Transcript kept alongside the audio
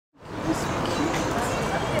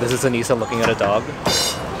This is Annissa looking at a dog.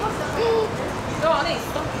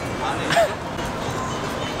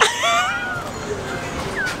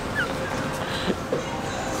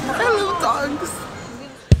 I love dogs.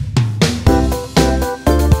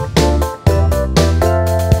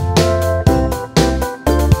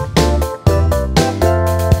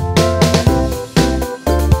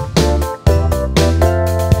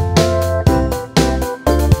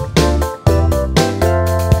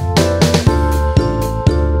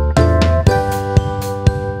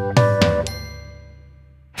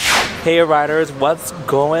 Hey riders, what's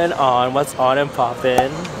going on? What's on and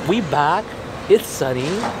poppin'? We back. It's sunny.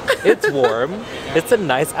 It's warm. It's a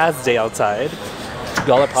nice ass day outside.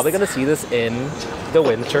 Y'all are probably gonna see this in the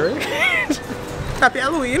winter. Happy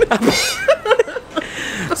Halloween.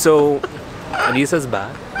 So, Anissa's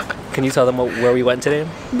back. Can you tell them where we went today?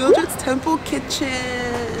 Mildred's Temple Kitchen.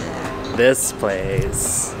 This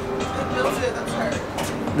place. Mildred, that's her.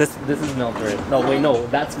 This is Mildred. No, wait, no,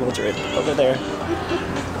 that's Mildred over there.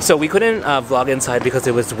 So we couldn't vlog inside because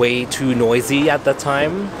it was way too noisy at the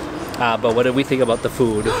time. But what did we think about the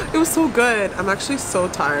food? It was so good. I'm actually so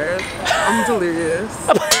tired. I'm delirious.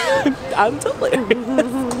 I'm delirious.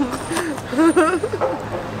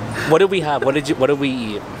 What did we have? What did we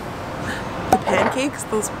eat? The pancakes,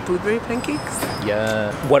 those blueberry pancakes.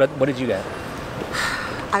 Yeah. What did you get?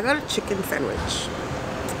 I got a chicken sandwich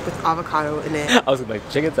with avocado in it. I was like,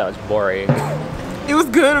 chicken sandwich, boring. It was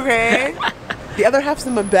good, okay? The other half's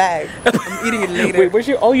in my bag. I'm eating it later. Wait, where's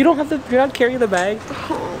your? Oh, you don't have the. You're not carrying the bag.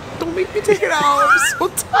 Oh, don't make me take it out. I'm so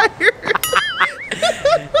tired.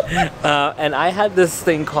 And I had this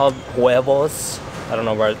thing called huevos. I don't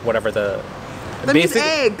know whatever the. That means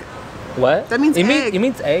egg. What? That means egg. It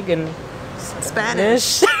means egg in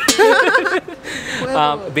Spanish.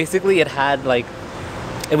 Basically, it had like.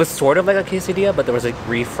 It was sort of like a quesadilla, but there was like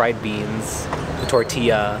refried beans, a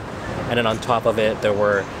tortilla, and then on top of it there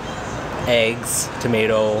were eggs,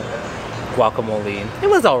 tomato, guacamole. It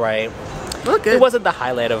was alright. Look good. It wasn't the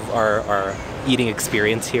highlight of our eating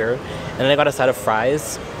experience here. And then I got a side of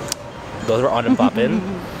fries. Those were on and poppin'.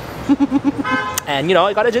 And you know,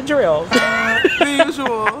 I got a ginger ale. The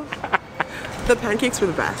usual. The pancakes were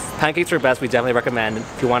the best. Pancakes were best. We definitely recommend.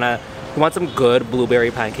 If you want some good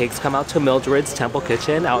blueberry pancakes, come out to Mildred's Temple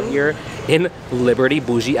Kitchen out here in Liberty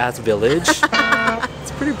Boujee Ass Village.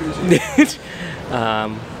 It's pretty bougie.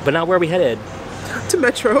 But now where are we headed? To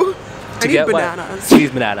Metro. I need bananas. Cheese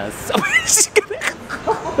bananas. Let's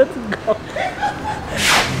go.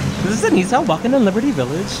 This is Annissa walking in Liberty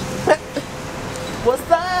Village. What's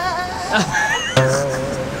that?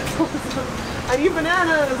 I need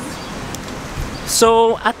bananas.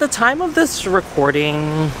 So at the time of this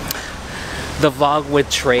recording, the vlog with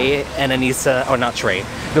Trey and Annissa, or not Trey,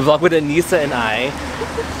 the vlog with Annissa and I,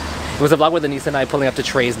 it was a vlog with Annissa and I pulling up to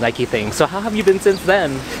Trey's Nike thing. So how have you been since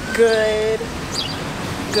then? Good.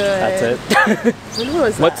 Good. That's it. When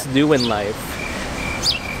was that? What's new in life?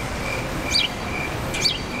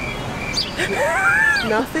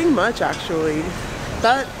 Nothing much, actually.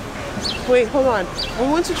 Wait, hold on. When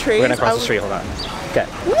we went to Trey's, We're gonna cross the street, hold on. Okay.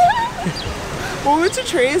 When we went to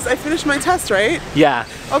Trey's, I finished my test, right? Yeah.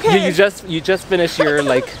 Okay. You just finished your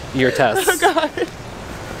your test. Oh god.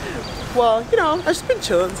 Well, you know, I've just been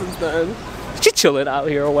chilling since then. She's chilling out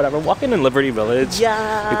here or whatever, walking in Liberty Village.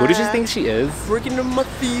 Yeah. Like, who does she think she is? Working on my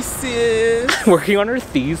thesis. Working on her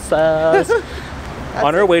thesis.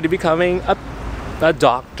 On her way to becoming a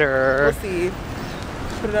doctor. We'll see.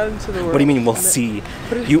 Put it out into the world. What do you mean we'll see?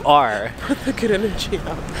 You are. Put the good energy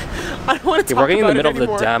out. I don't want to You're talk working in about the middle it of the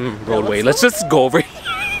anymore. damn roadway. Yeah, let's just go over here.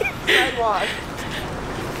 Sidewalk.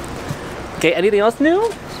 Okay, anything else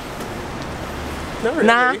new? Not really.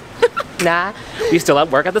 Nah. Nah. We still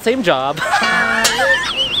at work at the same job.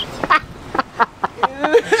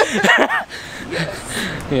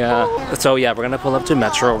 Yeah. So yeah, we're gonna pull up to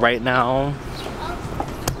Metro right now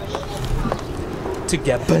to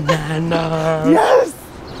get bananas. Yes!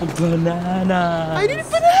 Bananas. I need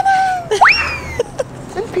bananas!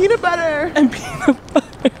 And peanut butter. And peanut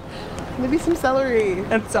butter. Maybe some celery.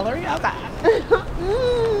 And celery? Okay.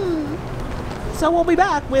 So we'll be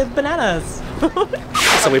back with bananas.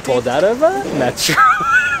 So we pulled out of Metro.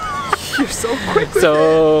 You're so quick with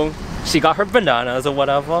So she got her bananas or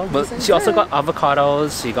whatever, but she also got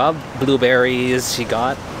avocados, she got blueberries, she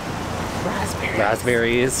got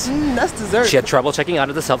raspberries. That's dessert. She had trouble checking out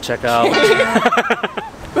of the self-checkout.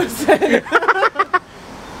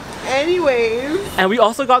 Anyways. And we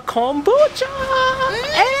also got kombucha!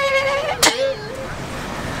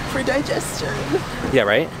 For digestion. Yeah,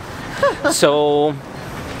 right? So, I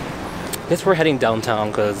guess we're heading downtown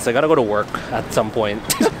because I gotta go to work at some point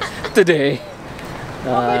today.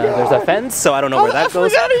 There's a fence, so I don't know where that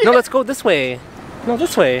goes. No, let's go this way. No,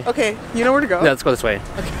 this way. Okay, you know where to go? Yeah, let's go this way.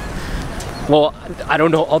 Okay. Well, I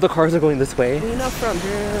don't know. All the cars are going this way. We're not from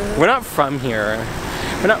here. We're not from here.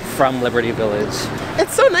 We're not from Liberty Village.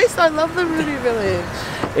 It's so nice. I love Liberty Village.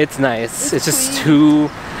 It's nice. It's just clean. too,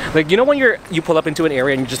 like, you know when you pull up into an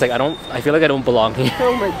area and you're just like, I feel like I don't belong here.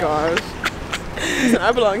 Oh my gosh. Listen,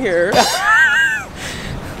 I belong here.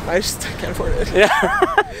 I can't afford it. Yeah.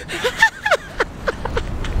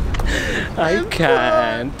 I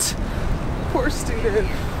can't. Poor student.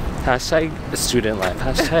 Hashtag student life.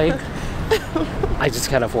 Hashtag I just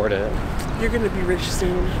can't afford it. You're gonna be rich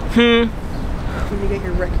soon. When you get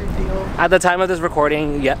your record deal. At the time of this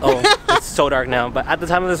recording, it's so dark now, but at the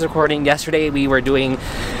time of this recording, yesterday we were doing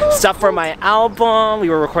stuff for my album. We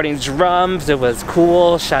were recording drums. It was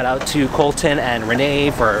cool. Shout out to Colton and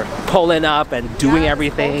Renee for pulling up and doing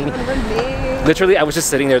everything. Literally, I was just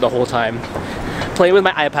sitting there the whole time, playing with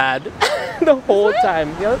my iPad the whole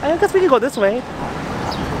time. Yeah, I guess we can go this way.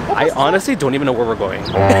 I honestly don't even know where we're going.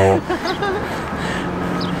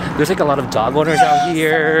 There's like a lot of dog owners out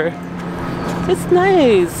here. It's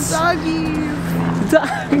nice. Doggies.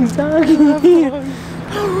 Doggy.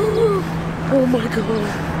 Oh my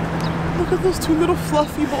god. Look at those two little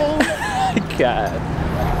fluffy balls. God.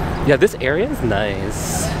 Yeah, this area is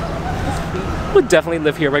nice. Would definitely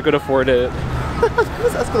live here if I could afford it.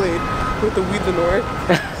 Let's Escalade with the Weed the North.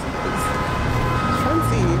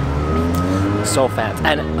 Fancy. So fancy.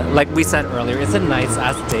 And like we said earlier, it's a nice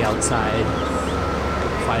ass day outside.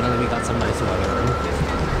 Finally, we got some nice weather.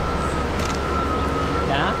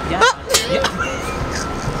 Yeah.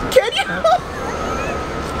 Can you?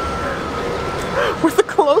 With the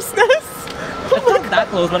closeness? It's not that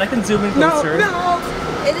close, but I can zoom in closer. No.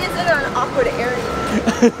 It is in an awkward area.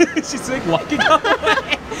 She's like walking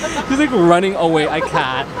away. She's like running away. I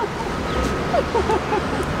can't.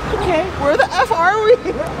 Okay, where the F are we?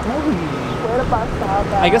 Where Where the bus stop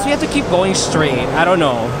at? I guess we have to keep going straight. I don't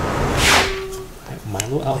know.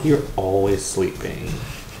 Milo out here always sleeping.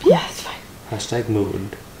 Yeah, it's fine. Hashtag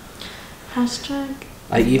mood. Hashtag.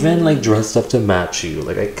 I even like dressed up to match you.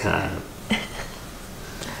 Like I can't.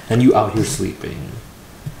 And you out here sleeping.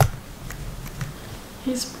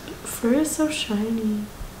 His fur is so shiny.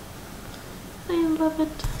 I love it.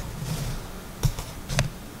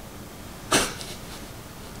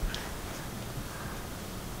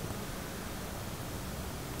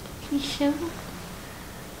 He's so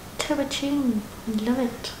touching. I love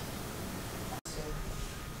it.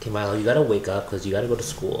 Okay, Milo, you gotta wake up because you gotta go to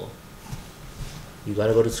school. You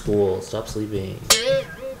gotta go to school. Stop sleeping.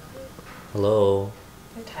 Hello.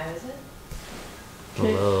 What time is it?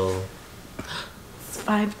 Hello. It's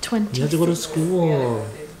 5:20. You have to go to school.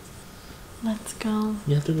 Let's go.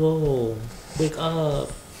 You have to go. Wake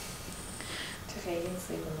up. It's okay, you can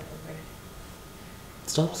sleep in the room.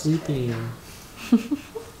 Stop sleeping.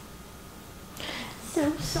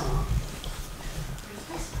 So soft.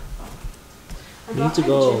 You need to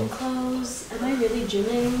go. Gym clothes. Am I really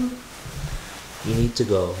gymming? You need to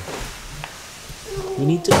go. You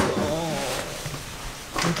need to go.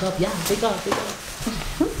 Wake up. Yeah, wake up. Wake up.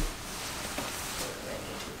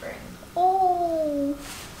 Oh.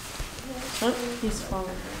 Oh, he's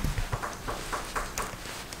falling.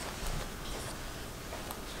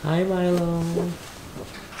 Hi, Milo.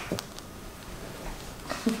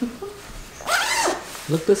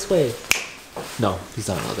 Look this way. No, he's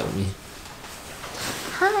not looking at me.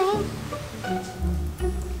 Hi.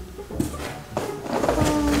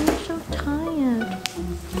 Oh, you're so tired.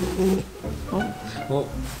 Well,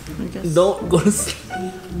 I guess. don't go to sleep.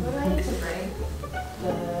 What do I need to bring? The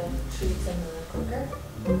treats and the cooker?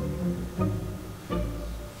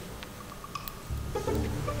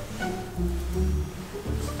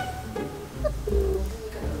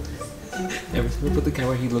 Every time I put the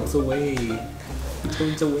camera, he looks away. He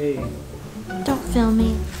turns away. Don't film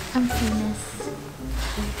me. I'm famous.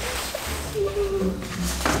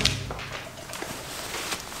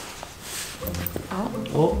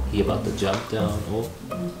 Oh, he about to jump down. Oh.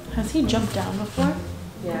 Has he jumped down before?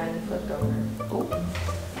 Yeah, and he flipped over. Oh.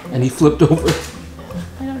 And he flipped over.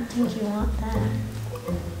 I don't think you want that.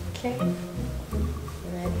 Okay. You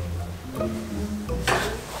ready?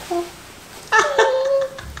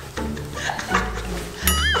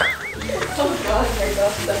 Oh god, my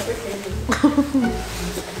gosh, suffocating.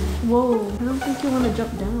 Whoa, I don't think you want to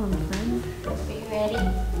jump down, friend. Are you ready?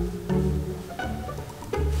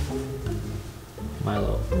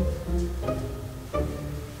 Milo.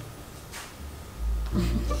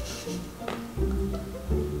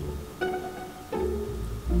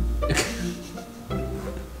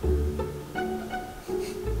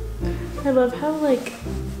 I love how like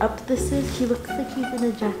up this is. He looks like he's in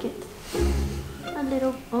a jacket. A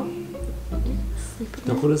little. Oh, he's sleeping.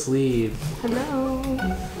 Don't go to sleep. Hello.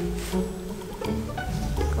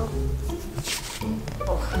 Go.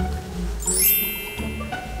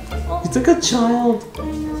 He's like a child.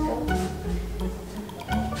 I know.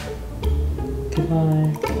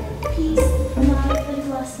 Goodbye. Peace, love, and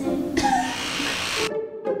blessing.